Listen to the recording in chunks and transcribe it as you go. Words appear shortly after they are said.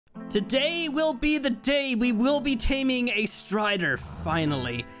Today will be the day we will be taming a Stryder,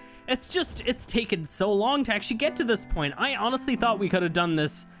 finally. It's taken so long to actually get to this point. I honestly thought we could have done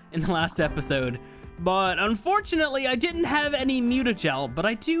this in the last episode, but unfortunately I didn't have any mutagel, but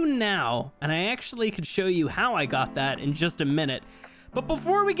I do now, and I actually could show you how I got that in just a minute. But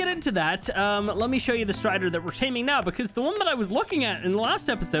before we get into that, let me show you the Stryder that we're taming now, because the one that I was looking at in the last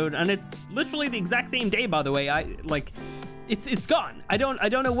episode, and it's literally the exact same day, by the way, it's gone. I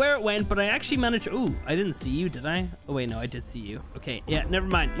don't know where it went, but I actually managed. Ooh, I didn't see you, did I? Oh wait, no, I did see you. Okay, yeah, never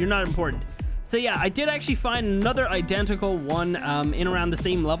mind. You're not important. So yeah, I did actually find another identical one in around the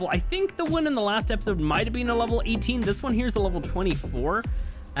same level. I think the one in the last episode might have been a level 18. This one here is a level 24.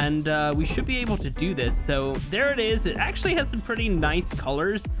 And we should be able to do this. So there it is. It actually has some pretty nice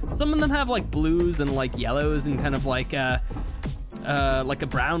colors. Some of them have like blues and like yellows and kind of like a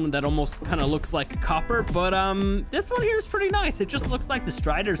brown that almost kind of looks like a copper. But this one here is pretty nice. It just looks like the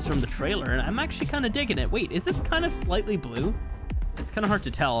Stryders from the trailer, and I'm actually kind of digging it. Wait, is it kind of slightly blue? It's kind of hard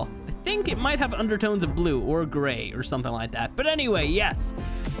to tell. I think it might have undertones of blue or gray or something like that. But anyway, yes.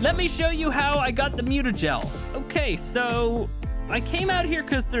 Let me show you how I got the mutagel. Okay, so I came out here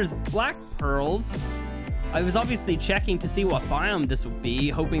because there's black pearls. I was obviously checking to see what biome this would be,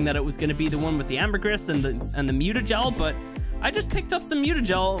 hoping that it was going to be the one with the ambergris and the mutagel, but I just picked up some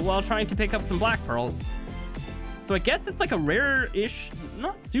mutagel while trying to pick up some black pearls. So I guess it's like a rare-ish,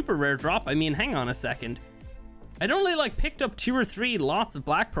 not super rare drop. I mean, hang on a second. I'd only like picked up 2 or 3 lots of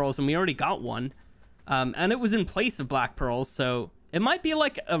black pearls and we already got one. And it was in place of black pearls, so it might be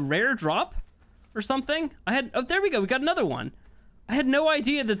like a rare drop or something. Oh, there we go. We got another one. I had no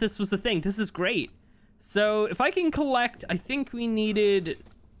idea that this was the thing. This is great. So if I can collect, I think we needed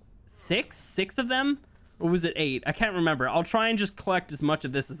 6 of them, or was it 8? I can't remember. I'll try and just collect as much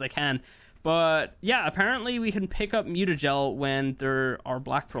of this as I can. But yeah, apparently we can pick up mutagel when there are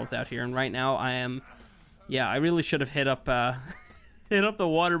black pearls out here. And right now I am, yeah, I really should have hit up hit up the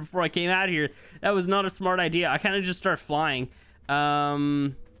water before I came out here. That was not a smart idea. I kind of just start flying.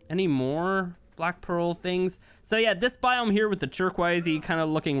 Any more black pearl things? So yeah, this biome here with the turquoisey kind of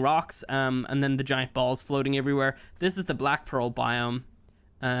looking rocks, and then the giant balls floating everywhere. This is the black pearl biome.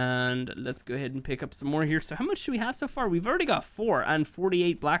 And let's go ahead and pick up some more here. So how much do we have so far? We've already got 4 and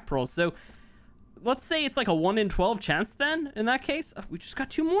 48 black pearls. So let's say it's like a 1 in 12 chance then, in that case. Oh, we just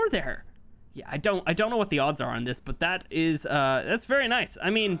got 2 more there. Yeah, I don't know what the odds are on this, but that is, that's very nice. I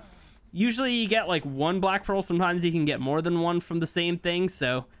mean, usually you get like 1 black pearl. Sometimes you can get more than 1 from the same thing.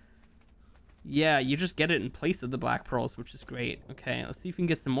 So yeah, you just get it in place of the black pearls, which is great. Okay, let's see if we can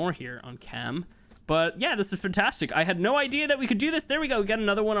get some more here on cam. But yeah, this is fantastic. I had no idea that we could do this. There we go. We got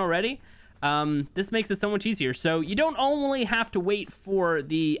another one already. This makes it so much easier. So you don't only have to wait for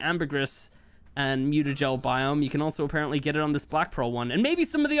the ambergris and mutagel biome. You can also apparently get it on this black pearl one, and maybe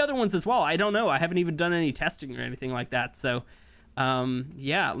some of the other ones as well. I don't know. I haven't even done any testing or anything like that. So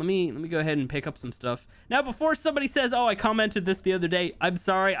yeah, let me go ahead and pick up some stuff. Now, before somebody says, oh, I commented this the other day, I'm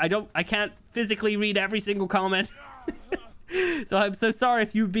sorry. I can't physically read every single comment. So I'm so sorry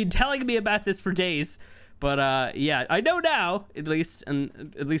if you've been telling me about this for days. But yeah, I know now, at least,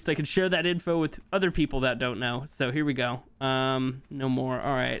 and at least I can share that info with other people that don't know. So here we go. No more.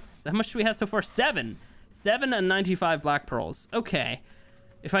 All right. So how much do we have so far? 7 and 95 black pearls. Okay.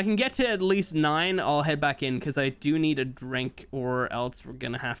 If I can get to at least 9, I'll head back in, because I do need a drink, or else we're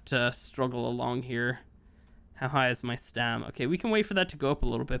gonna have to struggle along here. How high is my stam? Okay, we can wait for that to go up a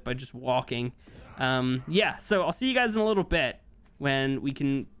little bit by just walking. Yeah, so I'll see you guys in a little bit when we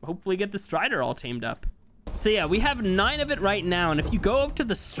can hopefully get the Stryder all tamed up. So yeah, we have 9 of it right now, and if you go up to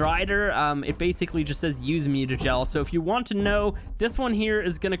the Stryder, it basically just says use mutagel. So if you want to know, this one here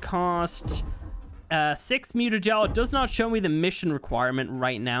is gonna cost 6 mutagel. It does not show me the mission requirement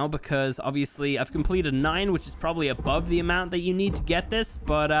right now, because obviously I've completed 9, which is probably above the amount that you need to get this.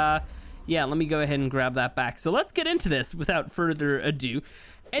 But yeah, let me go ahead and grab that back. So let's get into this without further ado.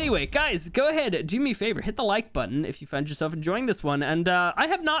 Anyway, guys, go ahead, do me a favor, hit the like button if you find yourself enjoying this one. And I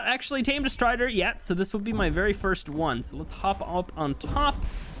have not actually tamed a Stryder yet, so this will be my very first one. So let's hop up on top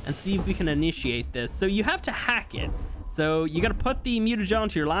and see if we can initiate this. So you have to hack it. So you got to put the mutagel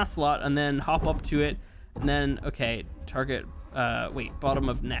into your last slot and then hop up to it. And then, okay, target, wait, bottom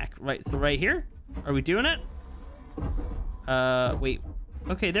of neck. Right, so right here? Are we doing it? Wait.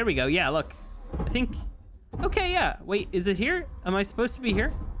 Okay, there we go. Yeah, look. I think, okay, yeah. Wait, is it here? Am I supposed to be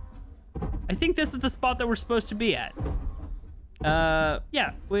here? I think this is the spot that we're supposed to be at.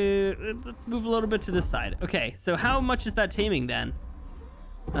 Yeah, let's move a little bit to this side. Okay, so how much is that taming then?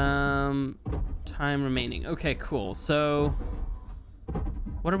 Time remaining. Okay, cool. So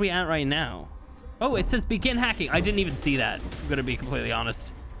what are we at right now? Oh, it says begin hacking. I didn't even see that, I'm gonna be completely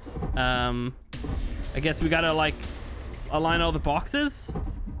honest. I guess we gotta like align all the boxes.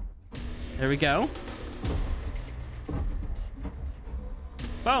 There we go.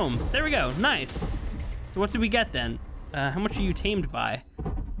 Boom. There we go. Nice. So what did we get then? How much are you tamed by?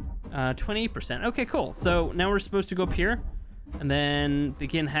 28%. Okay, cool. So now we're supposed to go up here and then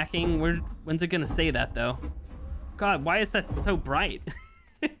begin hacking. When's it gonna say that though? God, why is that so bright?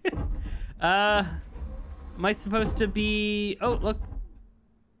 Am I supposed to be? Oh, look.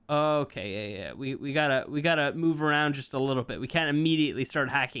 Okay, yeah. We gotta move around just a little bit. We can't immediately start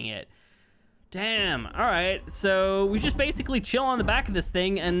hacking it. Damn. All right. So we just basically chill on the back of this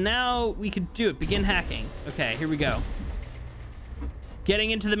thing, and now we could do it. Begin hacking. Okay, here we go.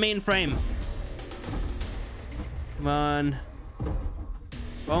 Getting into the mainframe. Come on.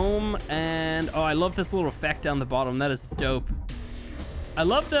 Boom. And oh, I love this little effect down the bottom. That is dope. I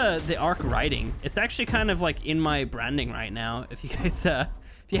love the Ark writing. It's actually kind of like in my branding right now. If you guys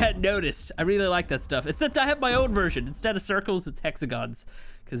if you hadn't noticed, I really like that stuff. Except I have my own version. Instead of circles, it's hexagons.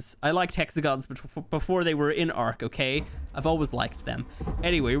 Because I liked hexagons before they were in Ark, okay? I've always liked them.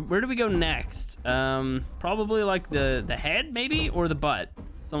 Anyway, where do we go next? Probably like the head, maybe? Or the butt.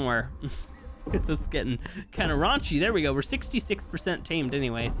 Somewhere. This is getting kind of raunchy. There we go. We're 66% tamed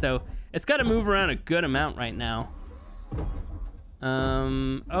anyway. So it's got to move around a good amount right now.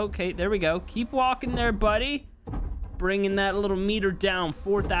 Okay, there we go. Keep walking there, buddy. Bringing that little meter down.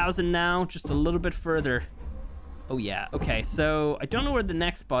 4,000 now. Just a little bit further. Oh yeah, okay, so I don't know where the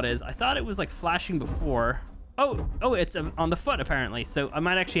next spot is. I thought it was like flashing before. Oh, it's on the foot apparently. So I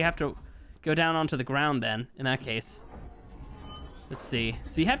might actually have to go down onto the ground then, in that case. Let's see.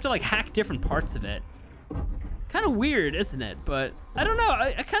 So you have to like hack different parts of it. It's kind of weird, isn't it? But I don't know,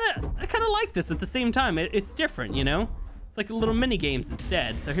 I kind of like this at the same time. It's different, you know? It's like little mini games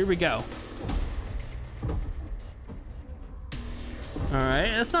instead. So here we go. All right,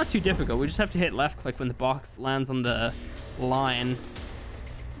 that's not too difficult. We just have to hit left click when the box lands on the line.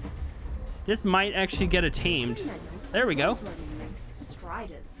 This might actually get it tamed. There we go.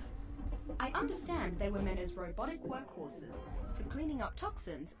 Striders. I understand they were meant as robotic workhorses for cleaning up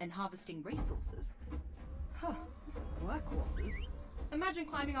toxins and harvesting resources. Huh, workhorses? Imagine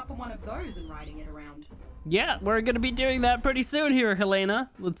climbing up on one of those and riding it around. Yeah, we're gonna be doing that pretty soon here,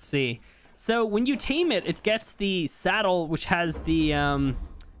 Helena. Let's see. So when you tame it, it gets the saddle, which has the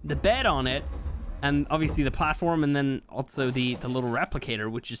bed on it, and obviously the platform, and then also the little replicator,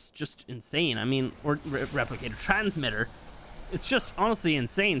 which is just insane. I mean, or replicator, transmitter. It's just honestly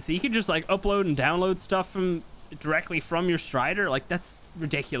insane. So you can just like upload and download stuff directly from your Stryder. Like that's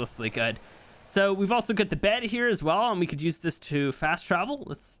ridiculously good. So we've also got the bed here as well, and we could use this to fast travel.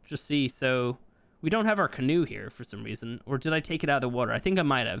 Let's just see. So we don't have our canoe here for some reason, or did I take it out of the water? I think I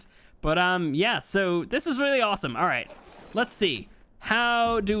might have. But yeah, so this is really awesome. All right, let's see.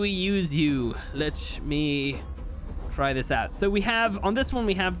 How do we use you? Let me try this out. So we have, on this one,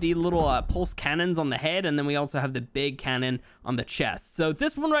 we have the little pulse cannons on the head, and then we also have the big cannon on the chest. So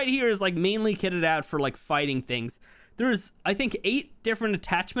this one right here is like mainly kitted out for like fighting things. There's, I think, 8 different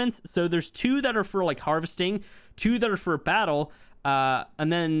attachments. So there's 2 that are for like harvesting, 2 that are for battle,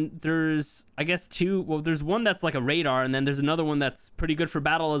 and then there's, I guess, 2, well, there's one that's like a radar, and then there's another one that's pretty good for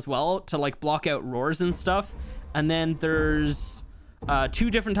battle as well, to like block out roars and stuff. And then there's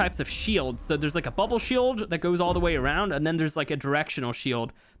 2 different types of shields. So there's like a bubble shield that goes all the way around, and then there's like a directional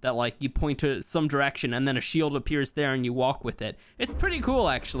shield that like you point to some direction, and then a shield appears there and you walk with it. It's pretty cool,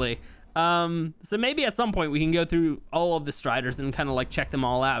 actually. So maybe at some point we can go through all of the Stryders and kind of like check them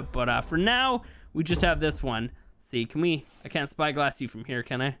all out. But for now, we just have this one. See, can we? I can't spyglass you from here,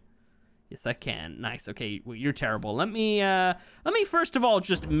 can I? Yes, I can. Nice. Okay, well, you're terrible. Let me first of all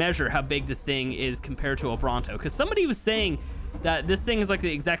just measure how big this thing is compared to a Bronto, because somebody was saying that this thing is like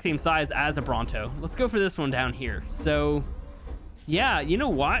the exact same size as a Bronto. Let's go for this one down here. So, yeah, you know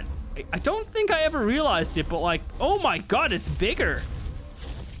what? I don't think I ever realized it, but like, oh my God, it's bigger.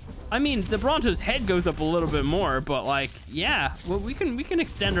 I mean, the Bronto's head goes up a little bit more, but like, yeah, well, we can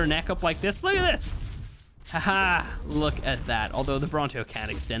extend our neck up like this. Look at this. Haha, look at that. Although the Bronto can't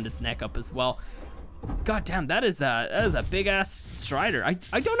extend its neck up as well. God damn, that is a big ass Stryder.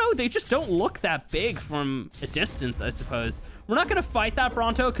 I don't know, they just don't look that big from a distance, I suppose. We're not gonna fight that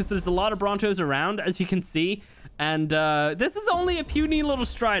Bronto because there's a lot of Brontos around, as you can see. And this is only a puny little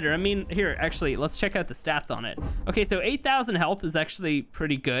Stryder. I mean, here, actually, let's check out the stats on it. Okay, so 8,000 health is actually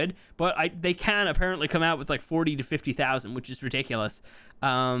pretty good, but they can apparently come out with like 40 to 50,000, which is ridiculous.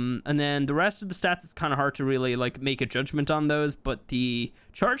 And then the rest of the stats, it's kind of hard to really like make a judgment on those, but the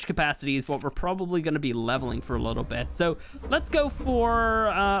charge capacity is what we're probably going to be leveling for a little bit. So let's go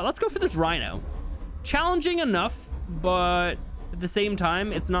for this Rhino. Challenging enough, but At the same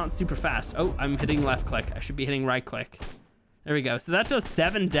time, it's not super fast. Oh, I'm hitting left click. I should be hitting right click. There we go. So that does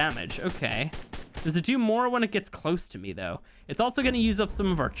 7 damage. Okay. Does it do more when it gets close to me, though? It's also going to use up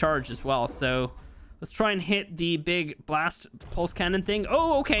some of our charge as well. So let's try and hit the big blast pulse cannon thing.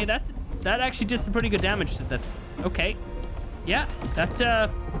 Oh, okay. That actually did some pretty good damage. That's okay. Yeah, that's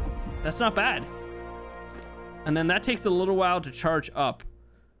not bad. And then that takes a little while to charge up.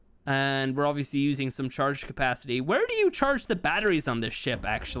 And we're obviously using some charge capacity. Where do you charge the batteries on this ship,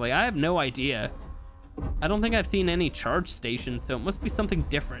 actually? I have no idea. I don't think I've seen any charge stations, so it must be something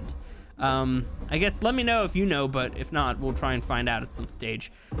different. I guess let me know if you know, but if not, we'll try and find out at some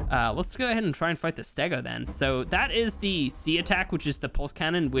stage. Let's go ahead and try and fight the Stego then. So that is the C attack, which is the pulse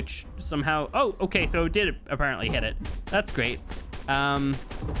cannon, which somehow... Oh, okay, so it did apparently hit it. That's great.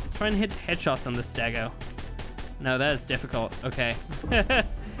 Let's try and hit headshots on the Stego. No, that is difficult. Okay.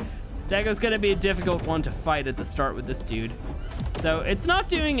 Stego's gonna be a difficult one to fight at the start with this dude. So it's not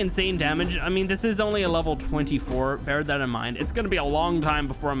doing insane damage. I mean, this is only a level 24. Bear that in mind. It's gonna be a long time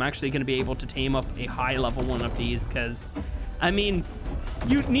before I'm actually gonna be able to tame up a high level one of these, because, I mean,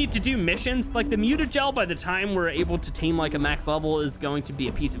 you need to do missions. Like the mutagel, by the time we're able to tame like a max level, is going to be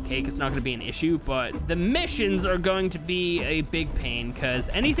a piece of cake. It's not gonna be an issue, but the missions are going to be a big pain, because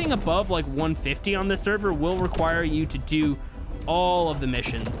anything above like 150 on this server will require you to do all of the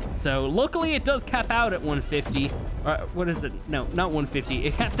missions. So luckily it does cap out at 150. Or what is it? No, not 150.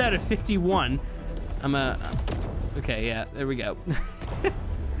 It caps out at 51. Okay, yeah, there we go.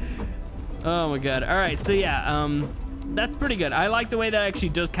 Oh my god. All right, so yeah, that's pretty good. I like the way that actually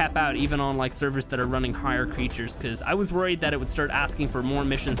does cap out even on like servers that are running higher creatures, because I was worried that it would start asking for more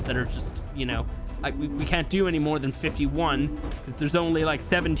missions that are just, you know, like we can't do any more than 51 because there's only like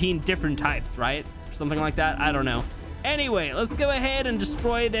 17 different types, right? Or something like that. I don't know. Anyway, let's go ahead and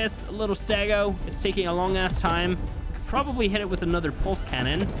destroy this little Stego. It's taking a long ass time. We could probably hit it with another pulse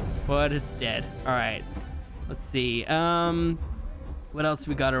cannon, but it's dead. All right, let's see. What else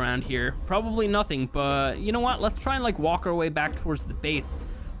we got around here? Probably nothing, but you know what? Let's try and like walk our way back towards the base.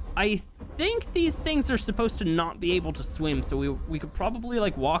 I think these things are supposed to not be able to swim, so we could probably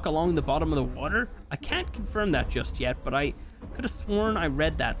like walk along the bottom of the water. I can't confirm that just yet, but I could have sworn I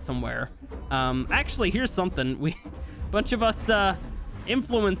read that somewhere. Actually, here's something. Bunch of us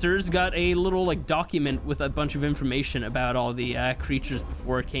influencers got a little like document with a bunch of information about all the creatures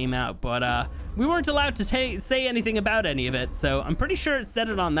before it came out, but we weren't allowed to say anything about any of it, so I'm pretty sure it said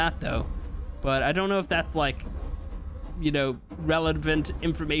it on that though. But I don't know if that's like, you know, relevant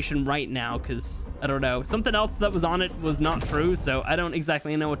information right now, because I don't know, something else that was on it was not true, so I don't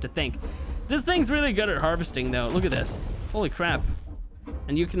exactly know what to think. This thing's really good at harvesting though. Look at this. Holy crap.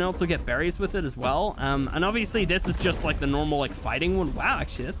 And you can also get berries with it as well. And obviously this is just like the normal like fighting one. Wow,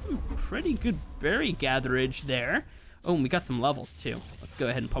 actually that's some pretty good berry gatherage there. Oh, and we got some levels too. Let's go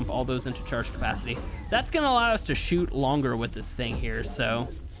ahead and pump all those into charge capacity. That's gonna allow us to shoot longer with this thing here. So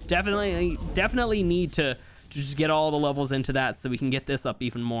definitely need to just get all the levels into that so we can get this up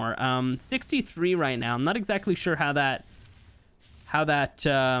even more. 63 right now. I'm not exactly sure how that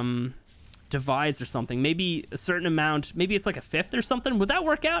divides or something. Maybe a certain amount, maybe it's like a fifth or something. Would that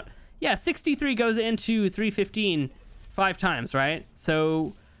work out? Yeah, 63 goes into 315 5 times, right?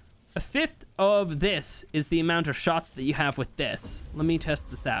 So a fifth of this is the amount of shots that you have with this. Let me test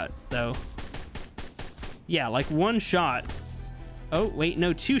this out. So yeah, like 1 shot. Oh wait,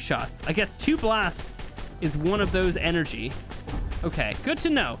 no, 2 shots. I guess 2 blasts is 1 of those energy. Okay, good to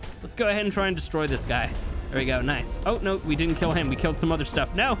know. Let's go ahead and try and destroy this guy. There we go, nice. Oh no, we didn't kill him. We killed some other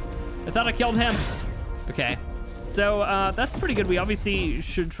stuff. No, I thought I killed him. Okay, so that's pretty good. We obviously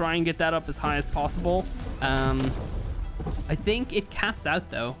should try and get that up as high as possible. I think it caps out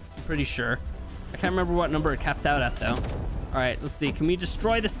though, I'm pretty sure. I can't remember what number it caps out at though. All right, let's see, can we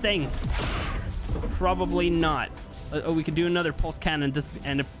destroy this thing? Probably not. Oh, we could do another pulse cannon. This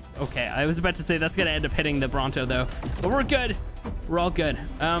end up, okay, I was about to say that's gonna end up hitting the Bronto though, but we're good. We're all good.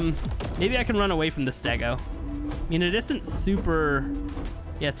 Maybe I can run away from the Stego. I mean, it isn't super,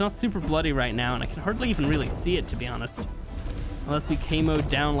 yeah, it's not super bloody right now, and I can hardly even really see it, to be honest. Unless we KMO'd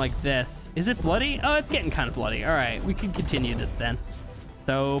down like this. Is it bloody? Oh, it's getting kind of bloody. All right, we can continue this then.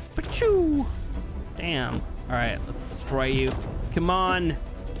 So, pachoo! Damn. All right, let's destroy you. Come on.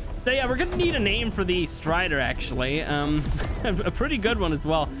 So yeah, we're gonna need a name for the Stryder, actually. A pretty good one as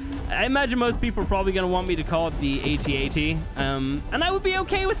well. I imagine most people are probably gonna want me to call it the AT-AT. And I would be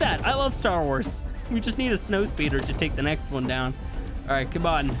okay with that. I love Star Wars. We just need a snowspeeder to take the next one down. All right, come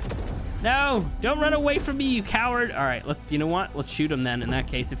on. No, don't run away from me, you coward. All right, you know what? Let's shoot him then in that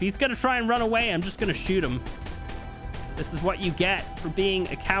case. If he's gonna try and run away, I'm just gonna shoot him. This is what you get for being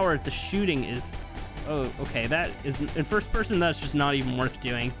a coward. The shooting is Oh, okay, that is, in first person, that's just not even worth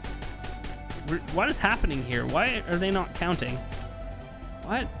doing. What is happening here? Why are they not counting?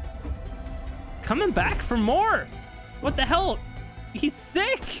 What? It's coming back for more. What the hell? He's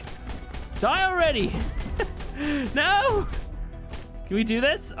sick. Die already. No. Can we do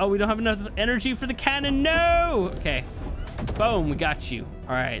this? Oh, we don't have enough energy for the cannon. No. Okay. Boom, we got you.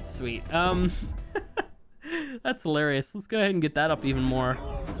 All right, sweet. That's hilarious. Let's go ahead and get that up even more.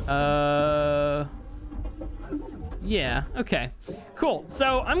 Yeah, okay. Cool.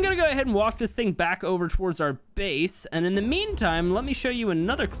 So I'm gonna go ahead and walk this thing back over towards our base. And in the meantime, let me show you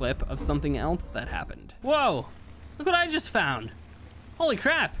another clip of something else that happened. Whoa, look what I just found. Holy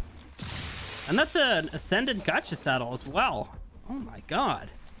crap. And that's an ascended gotcha saddle as well. Oh my God.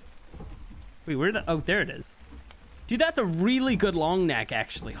 Wait, where the, oh, there it is. Dude, that's a really good long neck,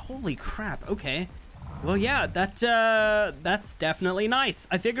 actually. Holy crap, okay. Well, yeah, that's definitely nice.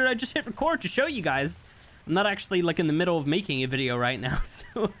 I figured I'd just hit record to show you guys. I'm not actually like in the middle of making a video right now, so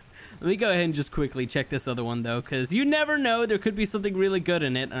let me go ahead and just quickly check this other one though, because you never know, there could be something really good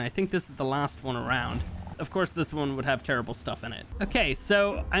in it, and I think this is the last one around. Of course, this one would have terrible stuff in it. Okay,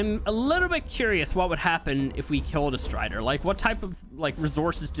 so I'm a little bit curious what would happen if we killed a Stryder. Like, what type of like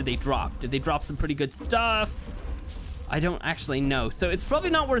resources do they drop? Do they drop some pretty good stuff? I don't actually know. So it's probably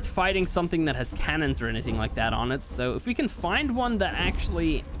not worth fighting something that has cannons or anything like that on it. So if we can find one that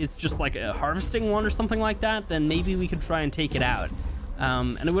actually is just like a harvesting one or something like that, then maybe we could try and take it out.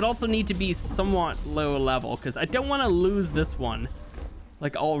 And it would also need to be somewhat low level because I don't want to lose this one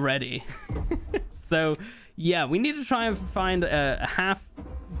like already. So yeah, we need to try and find a half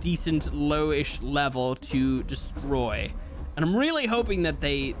decent lowish level to destroy. And I'm really hoping that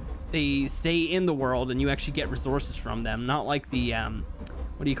they stay in the world and you actually get resources from them, not like the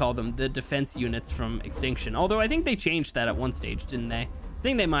what do you call them, the defense units from Extinction. Although I think they changed that at one stage, didn't they? I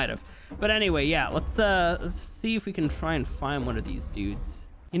think they might have. But anyway, yeah, let's see if we can try and find one of these dudes.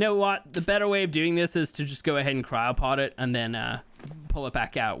 You know what, the better way of doing this is to just go ahead and cryopod it and then pull it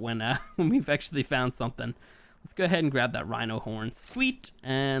back out when we've actually found something. Let's go ahead and grab that rhino horn. Sweet.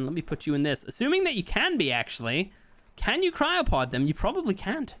 And let me put you in this, assuming that you can be actually. Can you cryopod them? You probably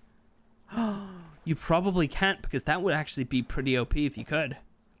can't. You probably can't, because that would actually be pretty OP if you could.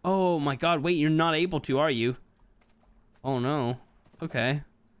 Oh my God, wait, you're not able to, are you? Oh no. Okay.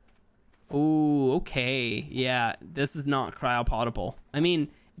 Oh, okay. Yeah, this is not cryopodable. I mean,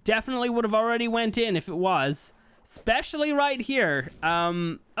 definitely would have already went in if it was, especially right here.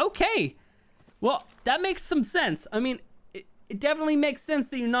 Okay. Well, that makes some sense. I mean, it definitely makes sense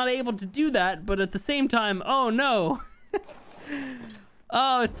that you're not able to do that, but at the same time, oh no.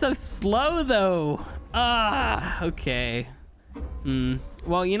 Oh, it's so slow though. Ah, okay.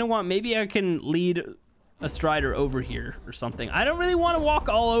 Well, you know what? Maybe I can lead a Stryder over here or something. I don't really want to walk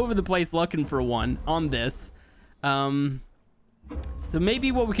all over the place looking for one on this. So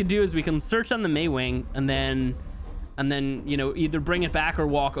maybe what we could do is we can search on the Maywing and then, you know, either bring it back or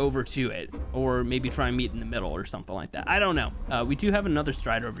walk over to it, or maybe try and meet in the middle or something like that. I don't know. We do have another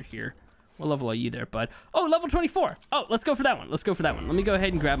Stryder over here. What level are you there, bud? Oh, level 24. Oh, let's go for that one. Let's go for that one. Let me go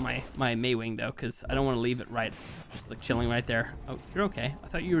ahead and grab my Maywing though, because I don't want to leave it right, just like chilling right there. Oh, you're okay. I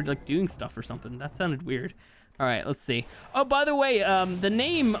thought you were like doing stuff or something. That sounded weird. All right, let's see. Oh, by the way, the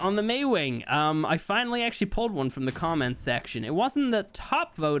name on the Maywing, I finally actually pulled one from the comments section. It wasn't the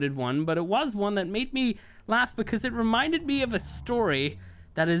top voted one, but it was one that made me laugh because it reminded me of a story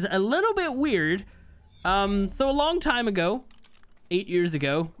that is a little bit weird. So a long time ago, 8 years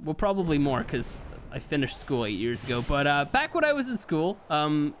ago, well, probably more because I finished school 8 years ago, but back when I was in school,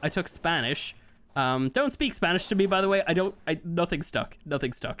 I took Spanish. Don't speak Spanish to me, by the way. Nothing stuck.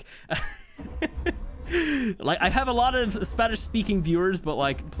 Like, I have a lot of Spanish speaking viewers, but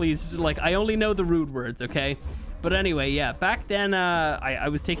like, please, like, I only know the rude words, okay? But anyway, yeah, back then, I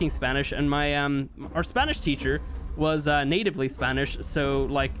was taking Spanish, and my, our Spanish teacher was natively Spanish, so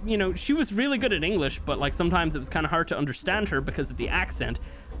like, you know, she was really good at English, but like sometimes it was kind of hard to understand her because of the accent.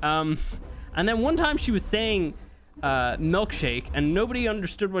 And then one time she was saying milkshake, and nobody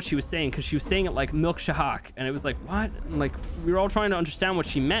understood what she was saying because she was saying it like milkshahak, and it was like, what? And like, we were all trying to understand what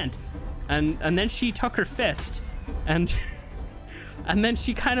she meant, and then she took her fist and and then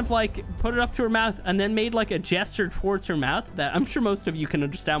she kind of like put it up to her mouth and then made like a gesture towards her mouth that I'm sure most of you can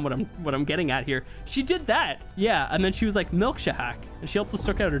understand what I'm getting at here. She did that, yeah, and then she was like milkshahak, and she also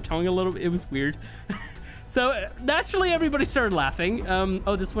stuck out her tongue a little bit. It was weird. So naturally everybody started laughing.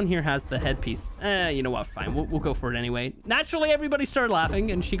 Oh, this one here has the headpiece. You know what, fine, we'll go for it anyway. Naturally everybody started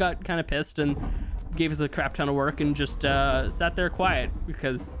laughing, and she got kind of pissed and gave us a crap ton of work and just sat there quiet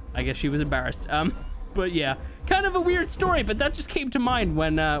because I guess she was embarrassed. But yeah, kind of a weird story, but that just came to mind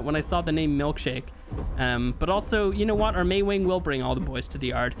when I saw the name Milkshake. But also, you know what? Our Maywing will bring all the boys to the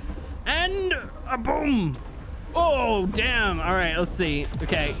yard. And a boom! Oh, damn. All right, let's see.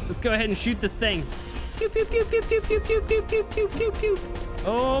 Okay, let's go ahead and shoot this thing. Pew, pew, pew, pew, pew, pew, pew, pew, pew, pew, pew, pew.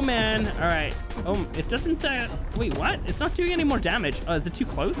 Oh, man. All right. Oh, it doesn't... wait, what? It's not doing any more damage. Oh, is it too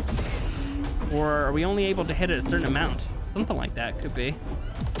close? Or are we only able to hit it a certain amount? Something like that could be.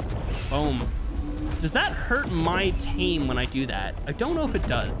 Boom. Does that hurt my tame when I do that? I don't know if it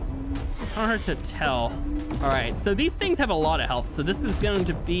does. Hard to tell. All right, so these things have a lot of health, so this is going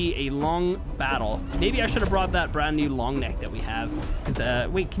to be a long battle. Maybe I should have brought that brand new long neck that we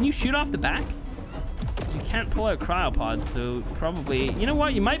have. Wait, can you shoot off the back? You can't pull out cryopods, so probably... You know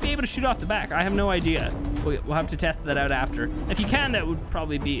what? You might be able to shoot off the back. I have no idea. We'll have to test that out after. If you can, that would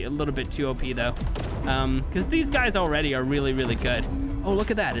probably be a little bit too OP, though. Because these guys already are really, really good. Oh,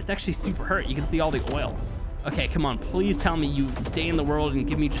 look at that. It's actually super hurt. You can see all the oil. Okay, come on. Please tell me you stay in the world and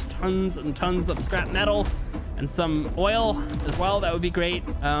give me just tons and tons of scrap metal and some oil as well. That would be great.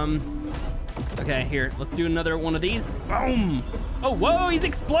 Okay, here. Let's do another one of these. Boom! Oh, whoa! He's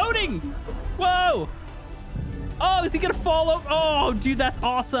exploding! Whoa! Oh, is he gonna fall over? Oh, dude, that's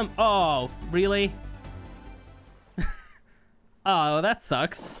awesome. Oh, really? Oh, that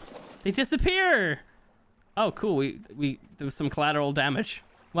sucks. They disappear. Oh, cool. There was some collateral damage.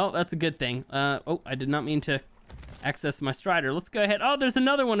 Well, that's a good thing. Oh, I did not mean to access my Stryder. Let's go ahead. Oh, there's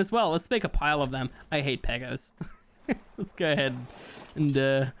another one as well. Let's make a pile of them. I hate Pegos. Let's go ahead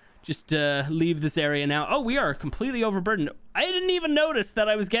and just leave this area now. Oh, we are completely overburdened. I didn't even notice that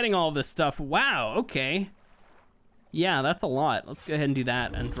I was getting all this stuff. Wow, okay. Yeah, that's a lot. Let's go ahead and do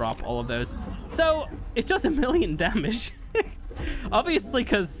that and drop all of those. So, it does 1 million damage. Obviously,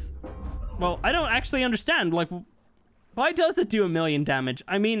 because, well, I don't actually understand. Like, why does it do 1 million damage?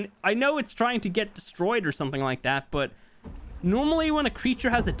 I mean, I know it's trying to get destroyed or something like that, but normally when a creature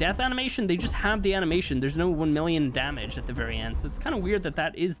has a death animation, they just have the animation. There's no 1 million damage at the very end, so it's kind of weird that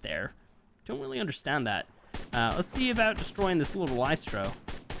that is there. Don't really understand that. Let's see about destroying this little Lystro.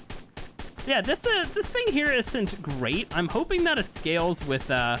 Yeah, this thing here isn't great. I'm hoping that it scales with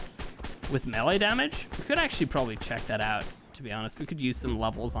melee damage. We could actually probably check that out, to be honest. We could use some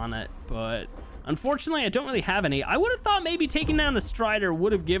levels on it, but unfortunately, I don't really have any. I would have thought maybe taking down the Stryder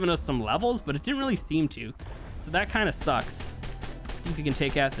would have given us some levels, but it didn't really seem to. So that kind of sucks. See if we can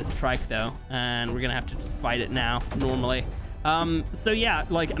take out this trike, though, and we're gonna have to just fight it now, normally. So yeah,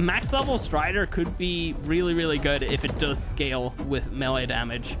 like max level Stryder could be really, really good if it does scale with melee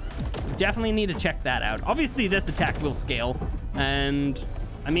damage. We definitely need to check that out. Obviously, this attack will scale, and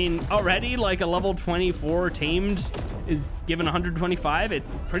I mean, already like a level 24 tamed is given 125.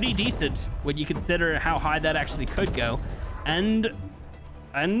 It's pretty decent when you consider how high that actually could go. And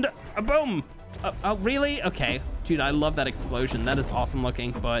a boom. Oh, really? Okay. Dude, I love that explosion. That is awesome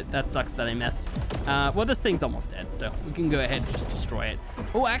looking, but that sucks that I missed. Well, this thing's almost dead, so we can go ahead and just destroy it.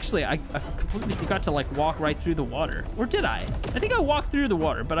 Oh, actually, I completely forgot to, like, walk right through the water. Or did I? I think I walked through the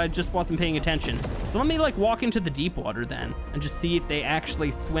water, but I just wasn't paying attention. So let me, like, walk into the deep water then and just see if they actually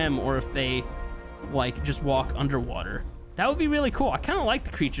swim or if they, like, just walk underwater. That would be really cool. I kind of like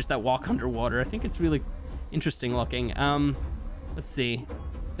the creatures that walk underwater. I think it's really interesting looking. Let's see.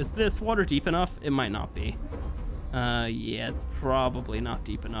 Is this water deep enough? It might not be. Yeah, it's probably not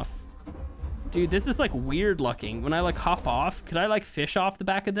deep enough. Dude, this is like weird looking. When I like hop off, could I like fish off the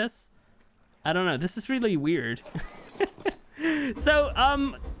back of this? I don't know. This is really weird. So,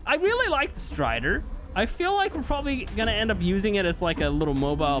 I really like the Stryder. I feel like we're probably gonna end up using it as like a little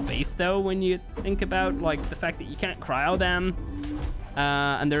mobile base though, when you think about like the fact that you can't cryo them,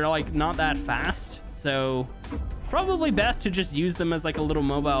 and they're like not that fast. So probably best to just use them as like a little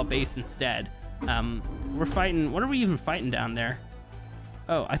mobile base instead. We're fighting, what are we even fighting down there?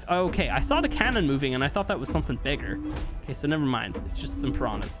 Oh, okay, I saw the cannon moving and I thought that was something bigger. Okay, so never mind, it's just some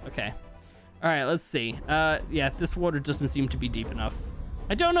piranhas. Okay, all right, let's see. Yeah, this water doesn't seem to be deep enough.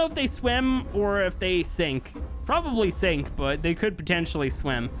 I don't know if they swim or if they sink. Probably sink, but they could potentially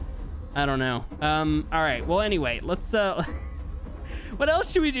swim. I don't know. All right, well anyway, let's what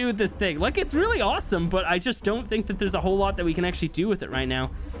else should we do with this thing? Like, it's really awesome, but I just don't think that there's a whole lot that we can actually do with it right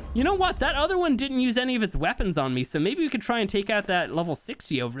now. You know what? That other one didn't use any of its weapons on me, so maybe we could try and take out that level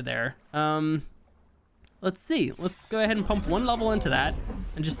 60 over there. Let's see. Let's go ahead and pump one level into that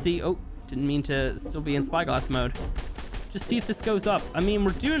and just see. Oh, didn't mean to still be in spyglass mode. Just see if this goes up. I mean,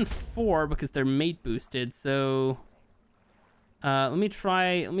 we're doing 4 because they're mate boosted, so let me try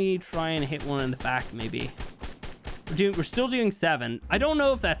and hit one in the back maybe. We're still doing 7. I don't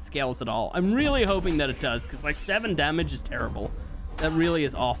know if that scales at all. I'm really hoping that it does, because like 7 damage is terrible. That really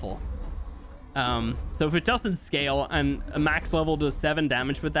is awful. So if it doesn't scale and a max level does 7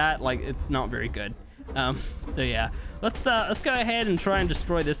 damage with that, like, it's not very good. So yeah, let's go ahead and try and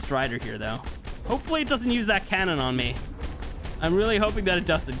destroy this Stryder here, though. Hopefully it doesn't use that cannon on me. I'm really hoping that it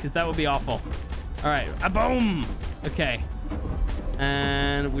doesn't, because that would be awful. All right, boom. Okay.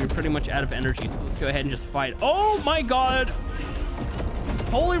 And we're pretty much out of energy, so let's go ahead and just fight. Oh my God.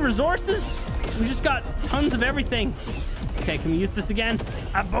 Holy resources. We just got tons of everything. Okay, can we use this again?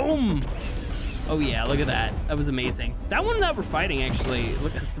 Boom. Oh yeah, look at that. That was amazing. That one that we're fighting, actually,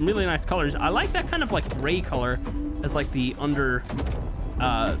 look at some really nice colors. I like that kind of like gray color as like the under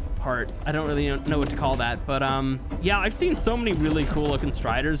part. I don't really know what to call that, but yeah, I've seen so many really cool looking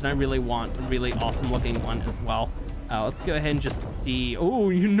Stryders, and I really want a really awesome looking one as well. Let's go ahead and just see. Oh,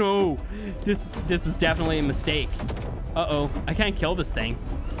 you know, this was definitely a mistake. Uh-oh, I can't kill this thing.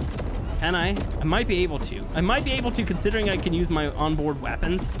 Can I? I might be able to. I might be able to, considering I can use my onboard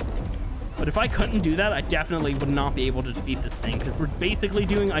weapons. But if I couldn't do that, I definitely would not be able to defeat this thing, because we're basically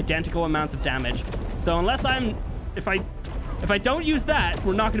doing identical amounts of damage. So unless if I don't use that,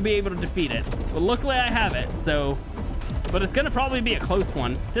 we're not going to be able to defeat it. But luckily I have it, so... But it's going to probably be a close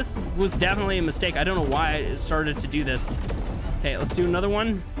one. This was definitely a mistake. I don't know why I started to do this. Okay, let's do another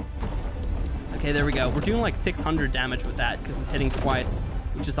one. Okay, there we go. We're doing like 600 damage with that, because it's hitting twice,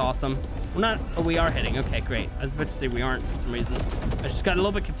 which is awesome. We're not... Oh, we are hitting. Okay, great. I was about to say we aren't for some reason. I just got a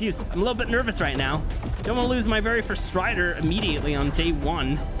little bit confused. I'm a little bit nervous right now. Don't want to lose my very first Stryder immediately on day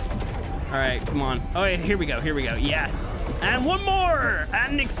 1. All right, come on. Oh, yeah, here we go. Here we go. Yes. And one more.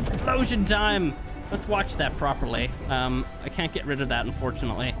 And explosion time. Let's watch that properly. I can't get rid of that,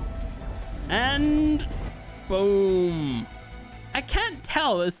 unfortunately. And boom. I can't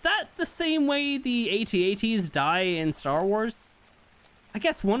tell. Is that the same way the AT-ATs die in Star Wars? I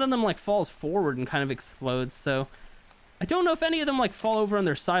guess one of them like falls forward and kind of explodes. So I don't know if any of them like fall over on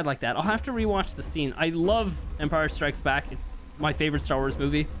their side like that. I'll have to rewatch the scene. I love Empire Strikes Back. It's my favorite Star Wars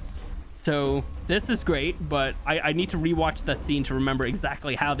movie. So this is great, but I need to rewatch that scene to remember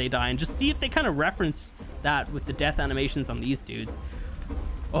exactly how they die and just see if they kind of referenced that with the death animations on these dudes.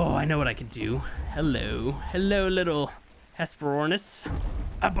 Oh, I know what I can do. Hello. Hello, little Hesperornis.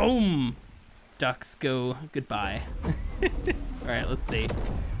 Boom. Ducks go goodbye. All right, let's see.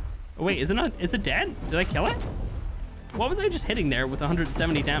 Oh, wait, is it dead? Did I kill it? What was I just hitting there with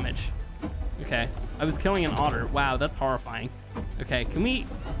 170 damage? Okay, I was killing an otter. Wow, that's horrifying. Okay, can we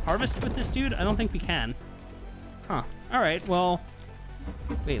harvest with this dude? I don't think we can. Huh. All right, well,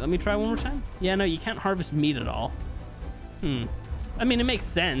 wait, let me try one more time. Yeah, no, you can't harvest meat at all. I mean, it makes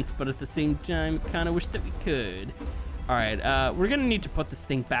sense, but at the same time, kind of wish that we could. All right, we're gonna need to put this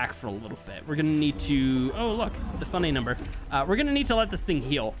thing back for a little bit. We're gonna need to, oh, look, the funny number. We're gonna need to let this thing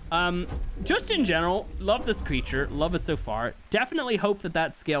heal. Just in general, love this creature, love it so far. Definitely hope that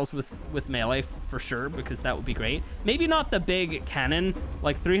that scales with melee for sure, because that would be great. Maybe not the big cannon,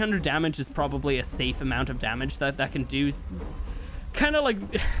 like 300 damage is probably a safe amount of damage that can do. Kind of like,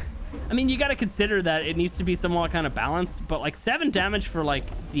 I mean, you got to consider that it needs to be somewhat kind of balanced, but like 7 damage for like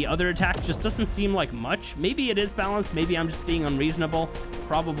the other attack just doesn't seem like much. Maybe it is balanced. Maybe I'm just being unreasonable,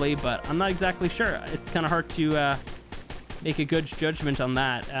 probably, but I'm not exactly sure. It's kind of hard to make a good judgment on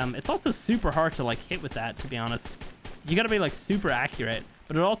that. It's also super hard to like hit with that, to be honest. You got to be like super accurate,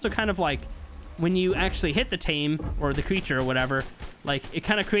 but it also kind of like when you actually hit the tame or the creature or whatever, like it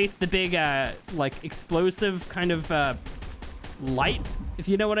kind of creates the big like explosive kind of light, if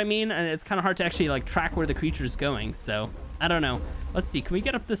you know what I mean, and it's kind of hard to actually like track where the creature is going. So I don't know. Let's see, can we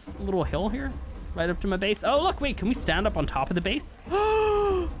get up this little hill here right up to my base? Oh look, wait, can we stand up on top of the base?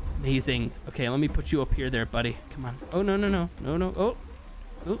 Amazing. Okay, let me put you up here there, buddy. Come on. Oh no.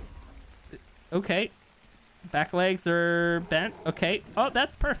 Oh, okay, back legs are bent. Okay, oh,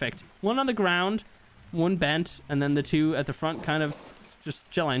 that's perfect. One on the ground, one bent, and then the two at the front kind of just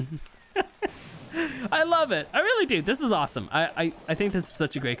chilling. I love it. I really do. This is awesome. I think this is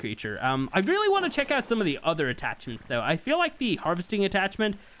such a great creature. I really want to check out some of the other attachments, though. I feel like the harvesting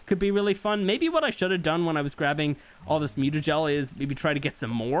attachment could be really fun. Maybe what I should have done when I was grabbing all this mutagel is maybe try to get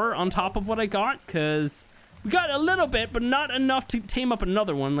some more on top of what I got, because we got a little bit, but not enough to tame up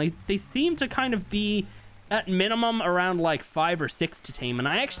another one. Like, they seem to kind of be at minimum around like 5 or 6 to tame, and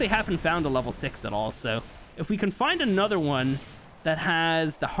I actually haven't found a level 6 at all. So if we can find another one that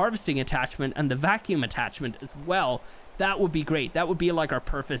has the harvesting attachment and the vacuum attachment as well, that would be great. That would be like our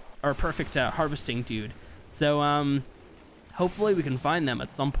perfect harvesting dude. So hopefully we can find them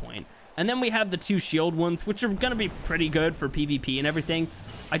at some point. And then we have the 2 shield ones, which are gonna be pretty good for PvP and everything.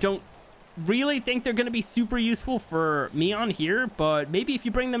 I don't really think they're gonna be super useful for me on here, but maybe if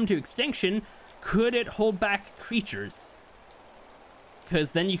you bring them to extinction, could it hold back creatures?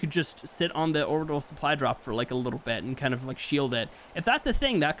 because then you could just sit on the orbital supply drop for like a little bit and kind of like shield it. If that's a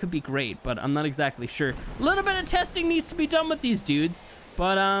thing, that could be great, but I'm not exactly sure. A little bit of testing needs to be done with these dudes.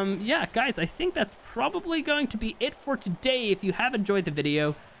 But yeah, guys, I think that's probably going to be it for today. If you have enjoyed the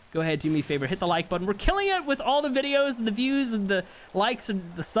video, go ahead, do me a favor, hit the like button. We're killing it with all the videos and the views and the likes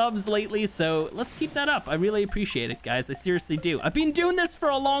and the subs lately, so let's keep that up. I really appreciate it, guys. I seriously do. I've been doing this for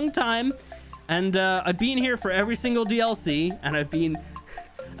a long time, and I've been here for every single DLC, and I've been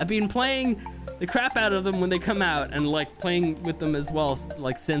playing the crap out of them when they come out, and like playing with them as well,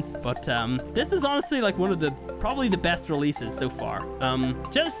 like since. But this is honestly like one of the probably the best releases so far.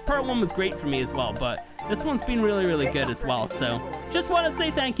 Genesis Part 1 was great for me as well, but this one's been really, really good as well. So just want to say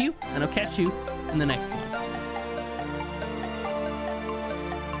thank you, and I'll catch you in the next one.